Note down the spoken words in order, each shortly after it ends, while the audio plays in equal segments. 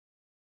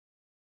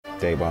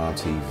Dayton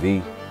TV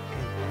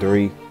in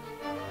 3,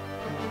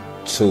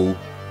 2,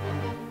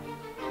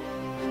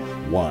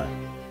 1.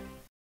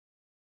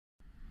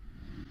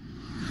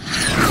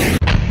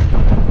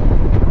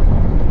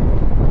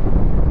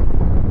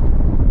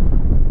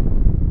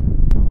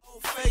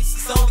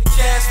 Faces on the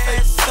cash,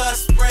 paper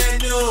cuts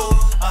brand new.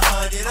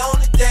 100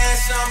 on the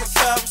dash, I'm a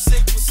cover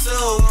sick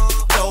pursue.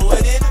 Throw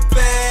it in the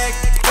bag,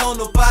 don't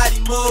nobody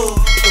move.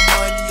 The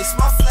money is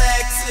my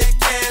flag, to the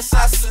cash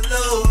I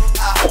salute.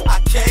 I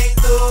can't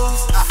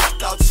lose, I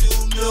thought you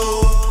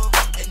knew.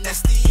 And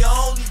that's the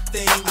only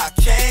thing I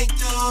can't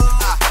do.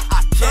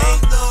 I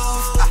can't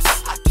lose,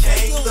 I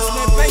can't lose.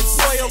 Man, bass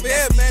boy over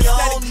here, man, the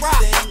only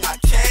thing I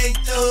can't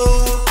do.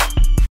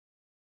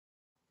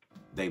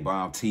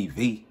 Dayton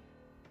TV.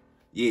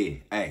 Yeah,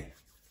 hey.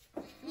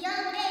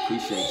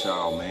 Appreciate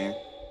y'all, man.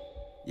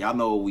 Y'all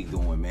know what we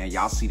doing, man.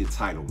 Y'all see the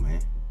title, man.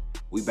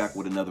 We back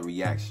with another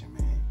reaction,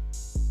 man.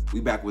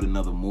 We back with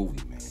another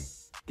movie, man.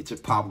 Get your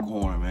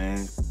popcorn,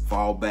 man.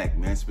 Fall back,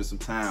 man. Spend some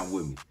time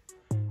with me.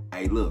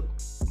 Hey, look.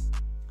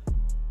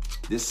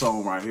 This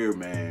song right here,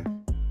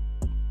 man,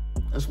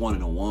 that's one of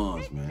the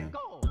ones, man.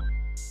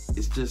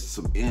 It's just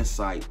some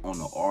insight on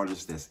the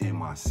artist that's in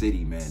my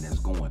city, man, that's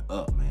going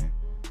up, man.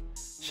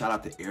 Shout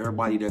out to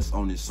everybody that's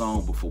on this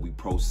song before we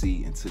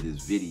proceed into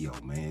this video,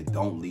 man.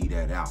 Don't leave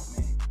that out,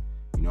 man.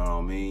 You know what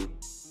I mean?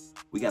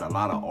 We got a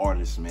lot of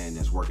artists, man,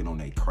 that's working on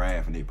their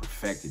craft and they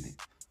perfecting it.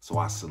 So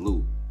I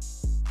salute.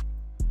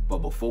 But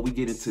before we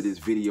get into this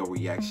video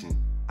reaction,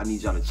 I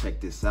need y'all to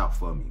check this out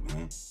for me,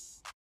 man.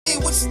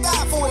 What you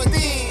stop for it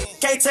then?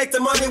 Can't take the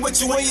money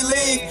with you when you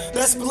leave.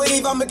 Best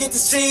believe I'ma get the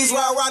cheese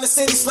while around the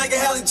city slinging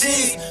hella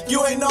G's.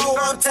 You ain't know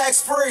I'm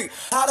tax free.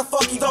 How the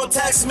fuck you don't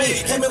tax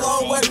me? Came a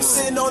long way from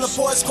sitting on the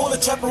porch corner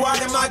trapping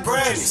right in my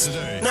Grammys.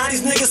 Now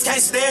these niggas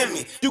can't stand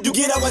me. You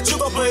get up what you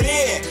gon' put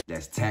in.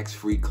 That's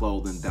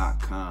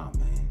taxfreeclothing.com,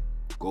 man.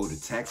 Go to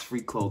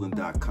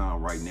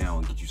taxfreeclothing.com right now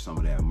and get you some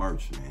of that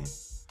merch, man.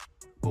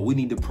 But we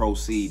need to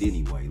proceed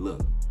anyway.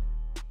 Look,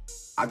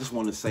 I just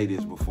want to say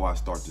this before I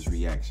start this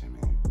reaction,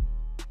 man.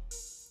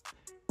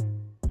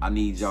 I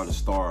need y'all to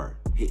start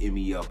hitting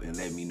me up and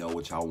let me know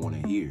what y'all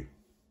want to hear.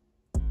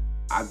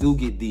 I do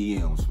get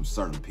DMs from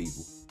certain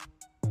people,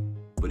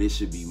 but it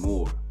should be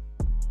more.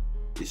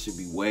 It should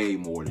be way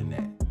more than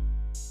that.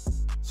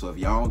 So if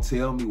y'all don't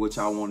tell me what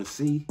y'all want to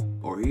see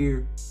or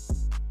hear,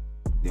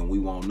 then we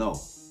won't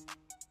know.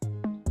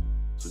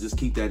 So just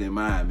keep that in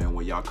mind, man,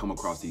 when y'all come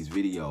across these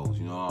videos,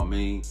 you know what I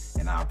mean?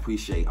 And I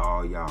appreciate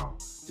all y'all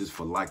just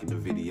for liking the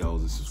videos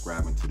and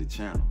subscribing to the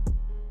channel.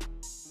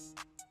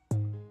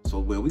 So,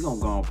 well, we're going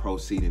to go and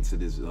proceed into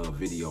this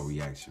video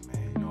reaction,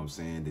 man. You know what I'm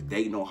saying? The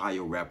Dayton,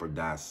 Ohio rapper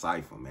died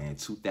Cypher, man,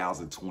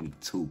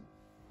 2022.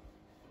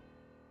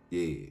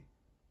 Yeah.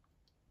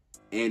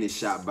 And it's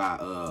shot by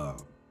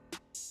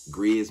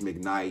Grizz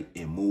Mcnight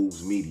and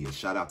Moves Media.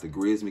 Shout out to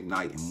Grizz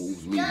Mcnight and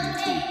Moves Media,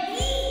 too. You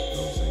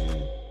know what I'm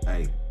saying?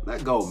 Hey,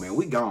 let go, man.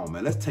 We gone,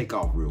 man. Let's take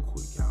off real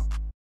quick, y'all.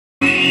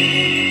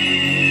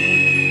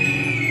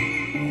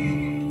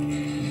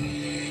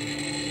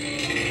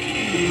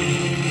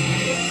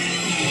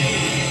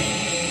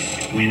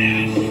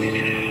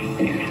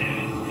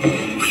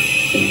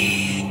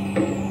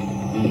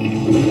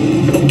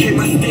 Okay,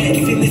 my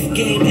stats in this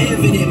game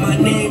evident, my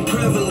name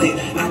prevalent.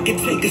 I can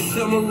take a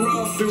summer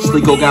off and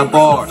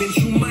SleekoGotBars.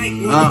 You might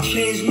want to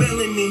change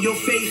melanin, your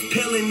face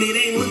pelling. It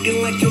ain't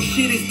looking like your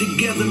shit is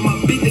together.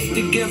 My business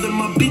together,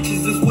 my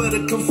bitches is where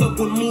to come fuck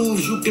with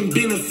moves. You can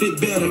benefit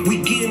better. We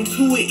get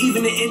into it,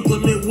 even in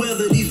inclement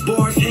weather. These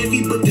bars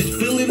heavy, but this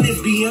feeling is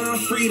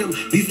beyond freedom.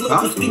 These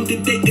locals think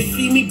that they can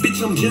see me,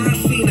 bitch. I'm John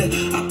Cena.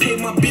 I pay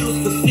my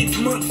bills for 6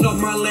 months off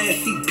my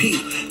last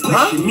CP.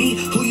 Question me,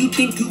 who you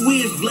think you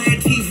is,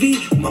 Vlad TV?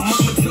 My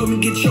mama told me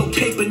get your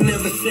paper,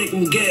 never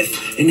second guess.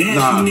 And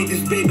half you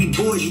niggas, baby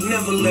boys, you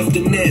never left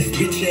the nest,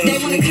 bitch ass. They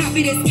wanna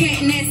copy this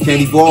cat and that's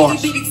Candy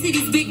Barz. Big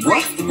titties, big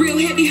breasts, real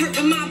heavy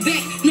hurting my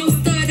back. No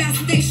stud, I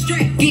stay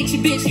strapped. Get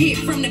your bitch hit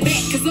from the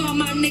back, cause all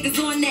my niggas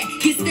on that.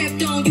 Get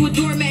stepped on, you a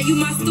doormat, you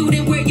my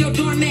student, where your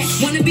doormat.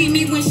 Wanna be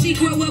me when she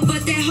grow up,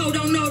 but that hoe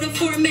don't know the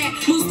format.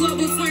 Moves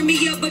global, turn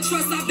me up, but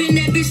trust I've been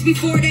that bitch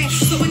before that.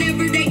 So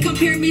whenever they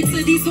compare me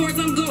to these whores,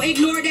 I'm gon'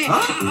 ignore that.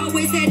 I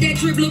always had that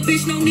dribble,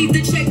 bitch, no need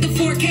to check the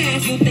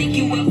forecast. You think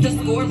you up the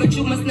score, but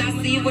you must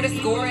not see where the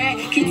score at.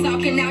 Keep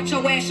talking out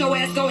your ass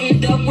gon'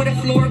 end up with a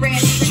floor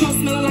rat. Trunk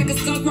smelling like a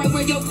skunk right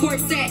where your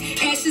corpse at.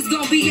 Ashes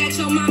gon' be at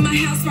your mama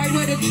house right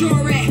where the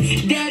drawer at.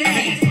 Dead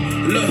ass.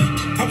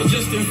 Look, I was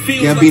just in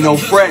field. Gambino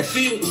fresh.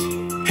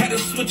 Had to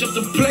switch up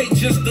the plate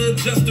just to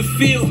adjust the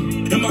feel.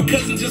 And my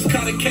cousin just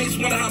caught a case,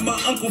 wonder how my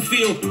uncle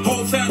feel.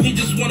 Whole time he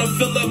just wanna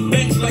fill up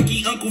banks like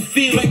he Uncle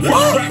Phil. Like Chris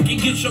Rock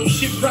and get your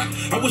shit rock.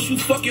 I wish you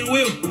fucking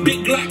will.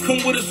 Big Glock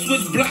come with a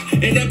Swiss block,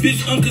 and that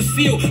bitch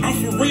unconcealed. I'm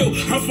for real.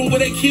 I'm from where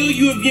they kill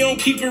you if you don't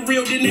keep it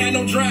real. Didn't have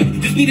no drive,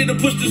 just needed to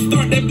push the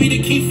start. That be the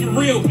key for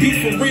real.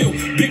 Beef for real.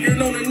 Bigger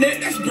on the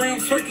net, that's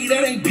ground turkey.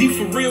 That ain't beef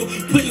for real.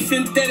 Putting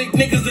synthetic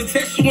niggas a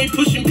test, you ain't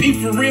pushing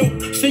beef for real.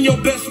 Send your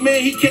best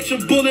man, he catch a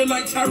bullet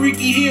like Tyreek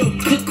Hill.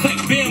 Click,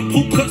 clack, bam,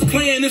 poop cuts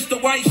playing, it's the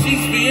white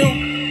sheets for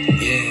him.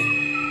 Yeah.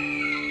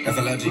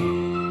 FLOG.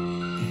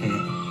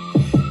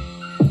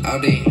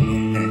 OD.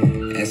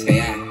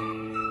 SKI.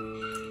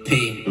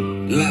 P.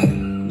 Love.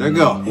 There you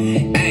go.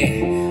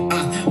 Hey.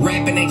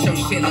 Rapping ain't your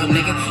shit, little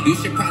nigga. You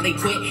should probably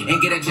quit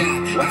and get a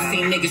job. I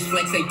seen niggas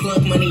flex, they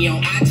plug money on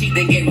IG,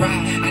 they get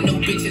robbed. I know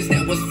bitches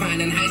that was fine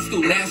in high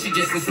school, now she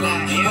just a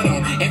slide. Hold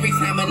on, every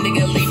time a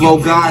nigga leave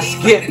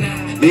FloGodSkip.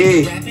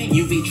 Yeah.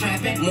 You be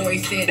trapping, Maury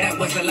said that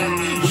was a lie.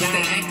 We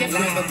stay active,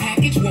 grab a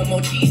package, one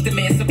more cheese,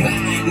 demand supply.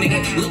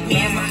 Nigga, look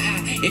me in my eye.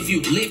 If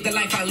you live the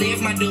life I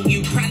live, my dude,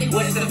 you probably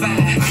would survive.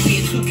 I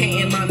hit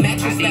 2K in my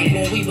mattress back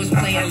when we was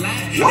playing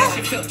live. That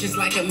shit felt just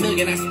like $1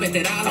 million, I spent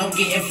it all on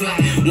getting fly.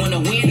 Wanna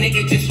win,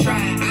 nigga, just try.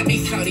 I be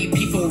salty,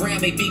 people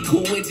around me be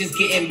cool with just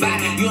getting by.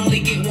 You only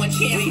get one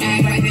chance,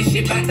 act like this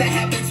shit about to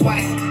happen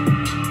twice.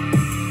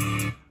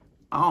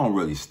 I don't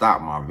really stop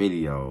my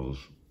videos.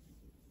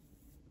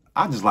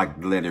 I just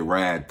like to let it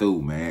ride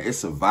through, man.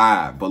 It's a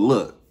vibe. But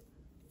look,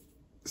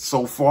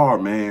 so far,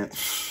 man,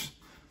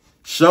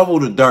 shovel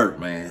the dirt,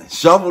 man.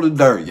 Shovel the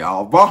dirt,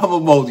 y'all. Bomb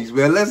emojis,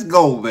 man. Let's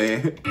go,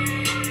 man.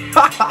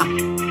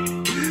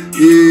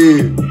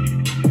 Yeah.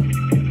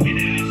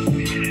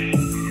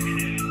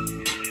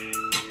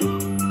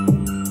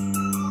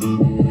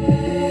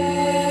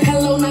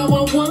 Hello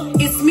 911,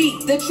 it's me,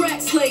 the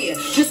track slayer.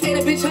 Just ain't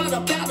a bitch hard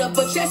about her,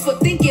 but just for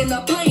thinking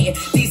I'm playing.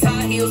 These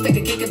high heels, they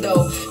can kick it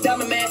though.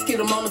 Diamond mask, get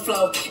them on the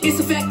floor. It's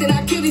the fact that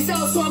I kill these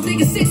hoes, so I'm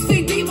digging 6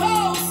 feet deep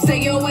holes.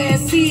 Say your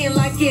ass in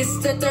like it's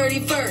the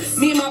 31st.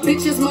 Me and my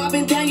bitches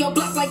mobbing down your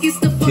block like it's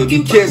the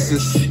fucking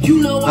kisses. You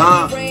know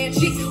I'm a brand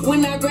chick.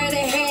 When I grab a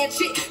hat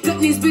chick,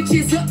 cutting these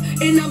bitches up,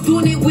 and I'm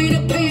doing it with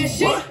a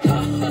passion.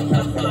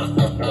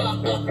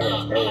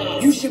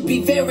 You should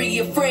be very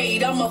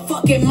afraid, I'm a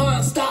fucking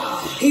monster.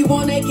 He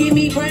wanna give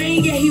me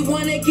brain, yeah, he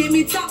wanna give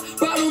me top.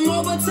 Brought him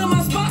over to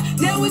my spot,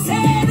 now his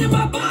head in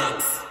my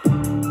box.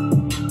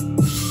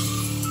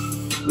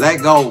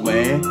 Let go,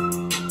 man.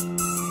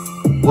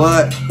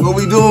 What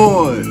we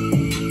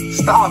doing?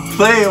 Stop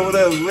playing with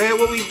us, man.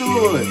 What we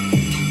doing?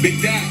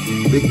 Big Dot.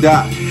 Big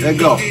Dot. Let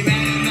go.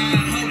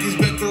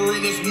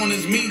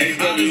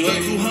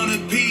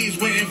 200 P's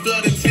waiting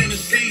for the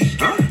Tennessee.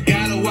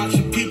 Gotta watch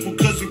the people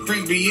cause we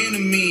friends be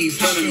enemies.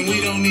 Hoping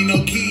we don't need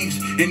no keys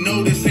and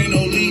no this ain't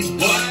no lease.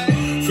 But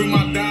for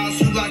my dogs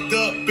who locked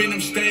up in them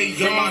state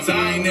yards,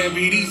 I ain't never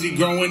easy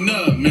growing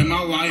up, man.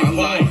 My life, I'm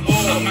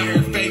out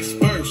here face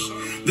first.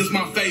 This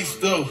my face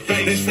though.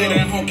 They say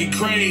that honky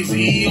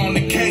crazy, he on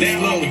the case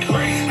low.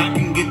 I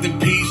can get the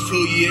piece to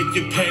you if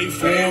you pay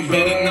for him.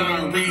 Better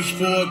not reach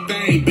for a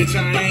thing, bitch.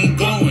 I ain't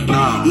going.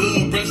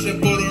 Little breast for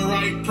the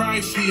right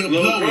price, he a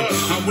blow it.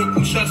 I'm with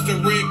them trust the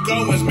Rick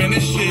Owens, man.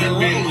 This shit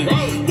rolling.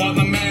 While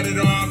I'm at it,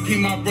 RIP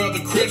my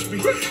brother Crispy.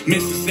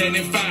 Mr.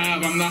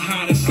 75, I'm the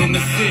hottest in the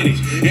city.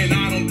 And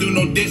I don't do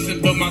no dissing,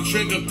 but my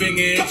trigger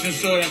finger itching,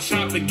 so that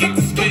chopper get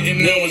the spitting.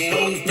 Now it's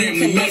whole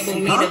family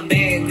messing. Me the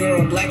bad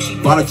girl, black she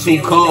Bought it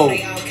too cold.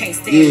 They all can't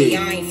stand me.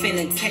 I ain't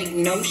finna take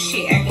no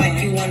shit. Act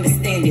like you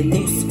understand it.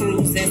 Loose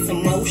screws and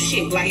some more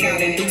shit. Black out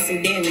and do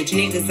some damage.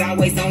 Niggas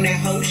always on that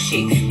whole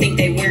shit. Think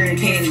they wearing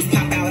panties.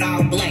 Pop out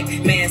all black.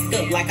 Mask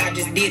up like I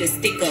just did a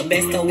stick up.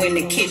 Besto in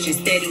the kitchen.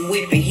 Steady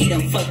whipping. He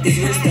done fucked his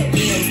wrist up.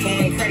 DMs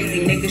going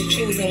crazy. Niggas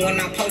choosing when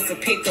I post a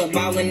pickup.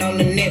 Balling on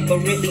the net but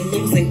really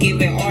losing.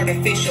 Giving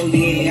artificial.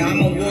 Yeah,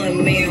 I'm a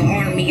one-man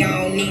army.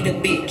 I don't need a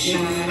bitch.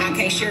 I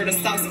can't share the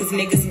sauce cause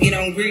niggas get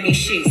on greedy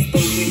shit.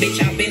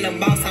 Bitch, I been a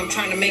boss. I'm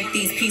trying to make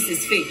these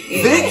pieces fit.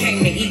 If I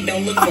came to eat,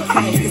 don't look for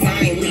crumbs cause I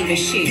ain't leaving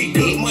shit.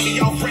 Good money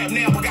off rap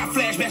now, but got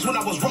flashbacks when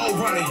I was road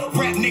running.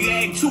 Rap nigga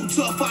ain't too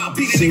tough, I'll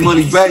beat it. See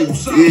money, baby.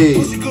 Yeah.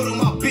 Pussy good on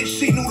my bitch,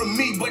 she new to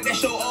me, but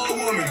that's your old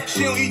woman.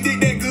 She don't eat dick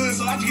that good,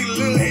 so I just get a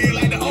little head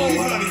like the old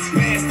honeys.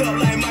 Masked up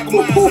like Michael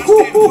Myers, I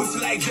stand pussy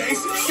like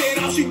Jason. Said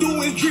all she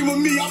do is dream of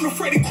me, I'm the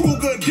Freddy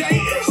Krueger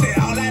Jay. Said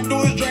all I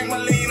do is drink my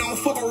lean, I don't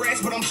fuck a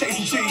rats, but I'm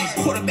chasing cheese.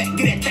 Quarterback,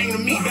 get that thing to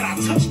me, bet I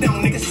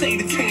touchdown, nigga, say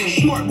the team.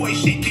 Smart boy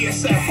shit,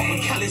 DSL. Fuck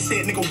what Khaled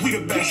said, nigga, we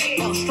the best.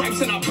 Long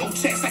stripes and I blow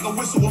checks like a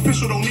whistle,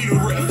 official don't need a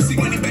rep. See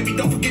money, baby,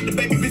 don't forget the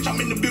baby, bitch, I'm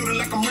in the building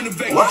like I'm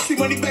renovating. See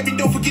money, baby,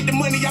 don't forget the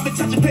money, I've been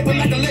touching paper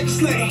like a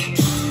legislator.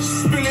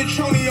 Spilling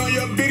Troney on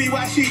your bitty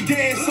while she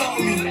dance on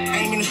me. I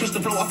ain't mean to switch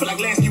the flow, I feel like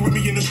Lansky with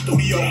me in the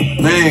studio.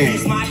 Man.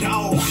 It's my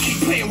dog, keep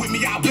playing with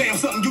me, I'll blame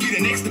something, you be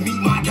the next to meet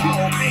my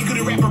dog. I ain't good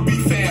at rapper,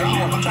 beef at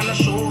all. I'm trying to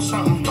show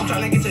something, I'm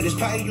trying to get to this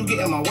pay, you get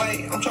in my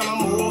way. I'm trying to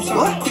move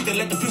something, quick to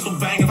let the pistol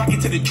bang. If I get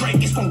to the Drake,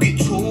 it's gonna get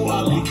too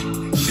ugly.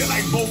 Shit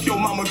like both your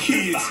mama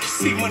kids.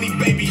 See money,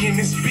 baby, in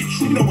this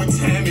bitch, you know what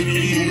time it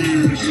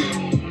is.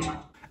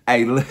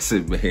 Hey,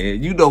 listen,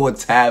 man. You know what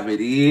time it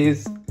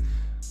is.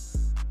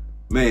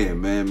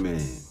 Man.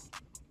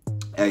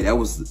 Hey, that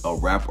was a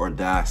Rap or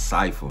Die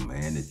Cypher,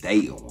 man. The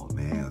Dayton one,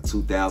 man.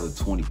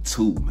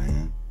 2022,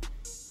 man.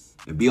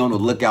 And be on the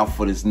lookout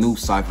for this new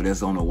Cypher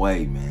that's on the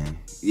way, man.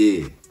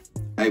 Yeah.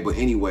 Hey, but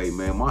anyway,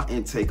 man, my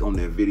intake on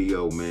that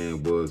video,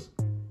 man, was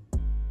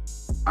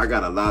I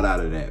got a lot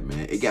out of that,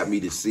 man. It got me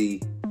to see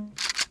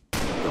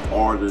the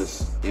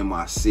artists in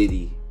my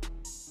city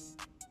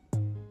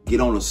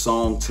get on a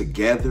song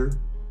together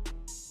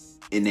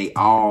and they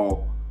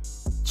all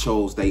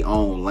chose their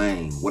own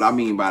lane. What I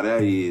mean by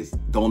that is,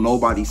 don't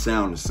nobody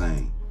sound the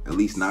same. At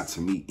least not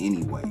to me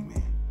anyway,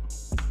 man.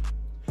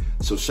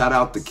 So shout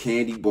out to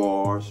Candy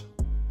Barz.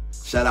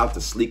 Shout out to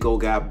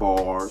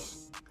SleekoGotBars.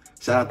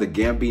 Shout out to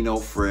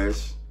Gambino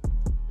Fresh.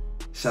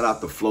 Shout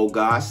out to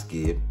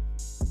FloGodSkip.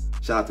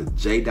 Shout out to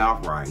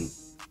J.Wright.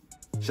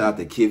 Shout out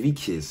to Kivey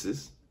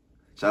Kisses.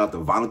 Shout out to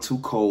Vinyl 2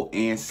 Cold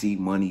and C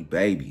Money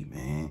Baby,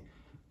 man.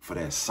 For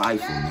that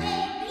Cypher,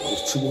 man. It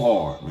was too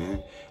hard,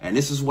 man. And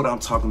this is what I'm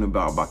talking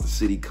about the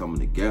city coming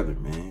together,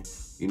 man.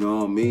 You know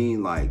what I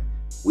mean? Like,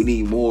 we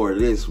need more of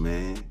this,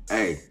 man.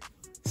 Hey,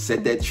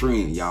 set that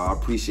trend, y'all. I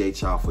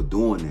appreciate y'all for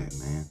doing that,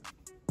 man.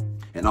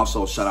 And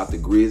also, shout out to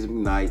Grizz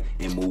Mcnight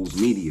and Moves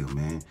Media,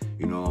 man.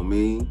 You know what I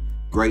mean?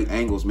 Great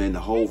angles, man. The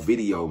whole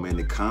video, man.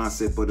 The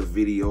concept of the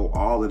video,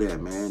 all of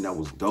that, man. That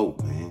was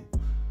dope, man.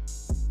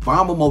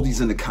 Bomb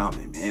emojis in the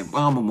comment, man.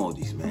 Bomb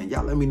emojis, man.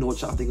 Y'all let me know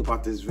what y'all think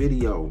about this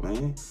video,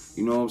 man.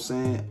 You know what I'm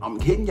saying? I'm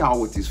hitting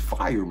y'all with this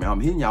fire, man. I'm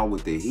hitting y'all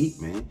with the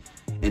heat, man.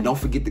 And don't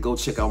forget to go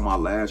check out my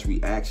last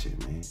reaction,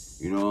 man.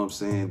 You know what I'm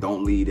saying?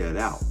 Don't leave that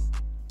out.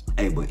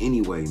 Hey, but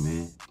anyway,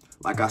 man.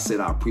 Like I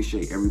said, I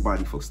appreciate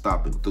everybody for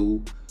stopping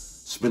through,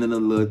 spending a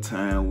little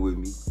time with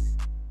me,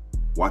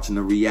 watching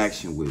the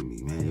reaction with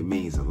me, man. It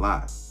means a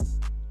lot.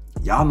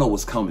 Y'all know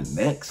what's coming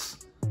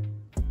next.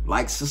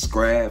 Like,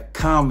 subscribe,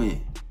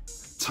 comment.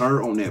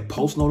 Turn on that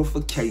post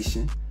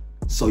notification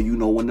so you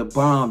know when the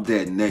bomb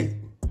detonate.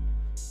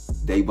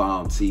 They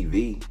Bomb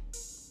TV.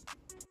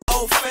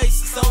 Old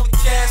faces on the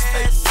cash,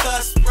 paper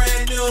cuts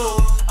brand new.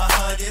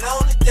 100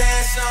 on the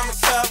dash, I'm a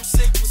cup,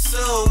 sick with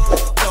soup.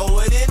 Throw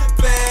it in the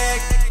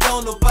bag,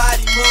 don't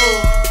nobody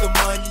move. The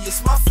money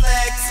is my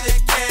flag, to the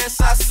cash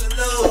I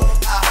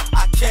salute.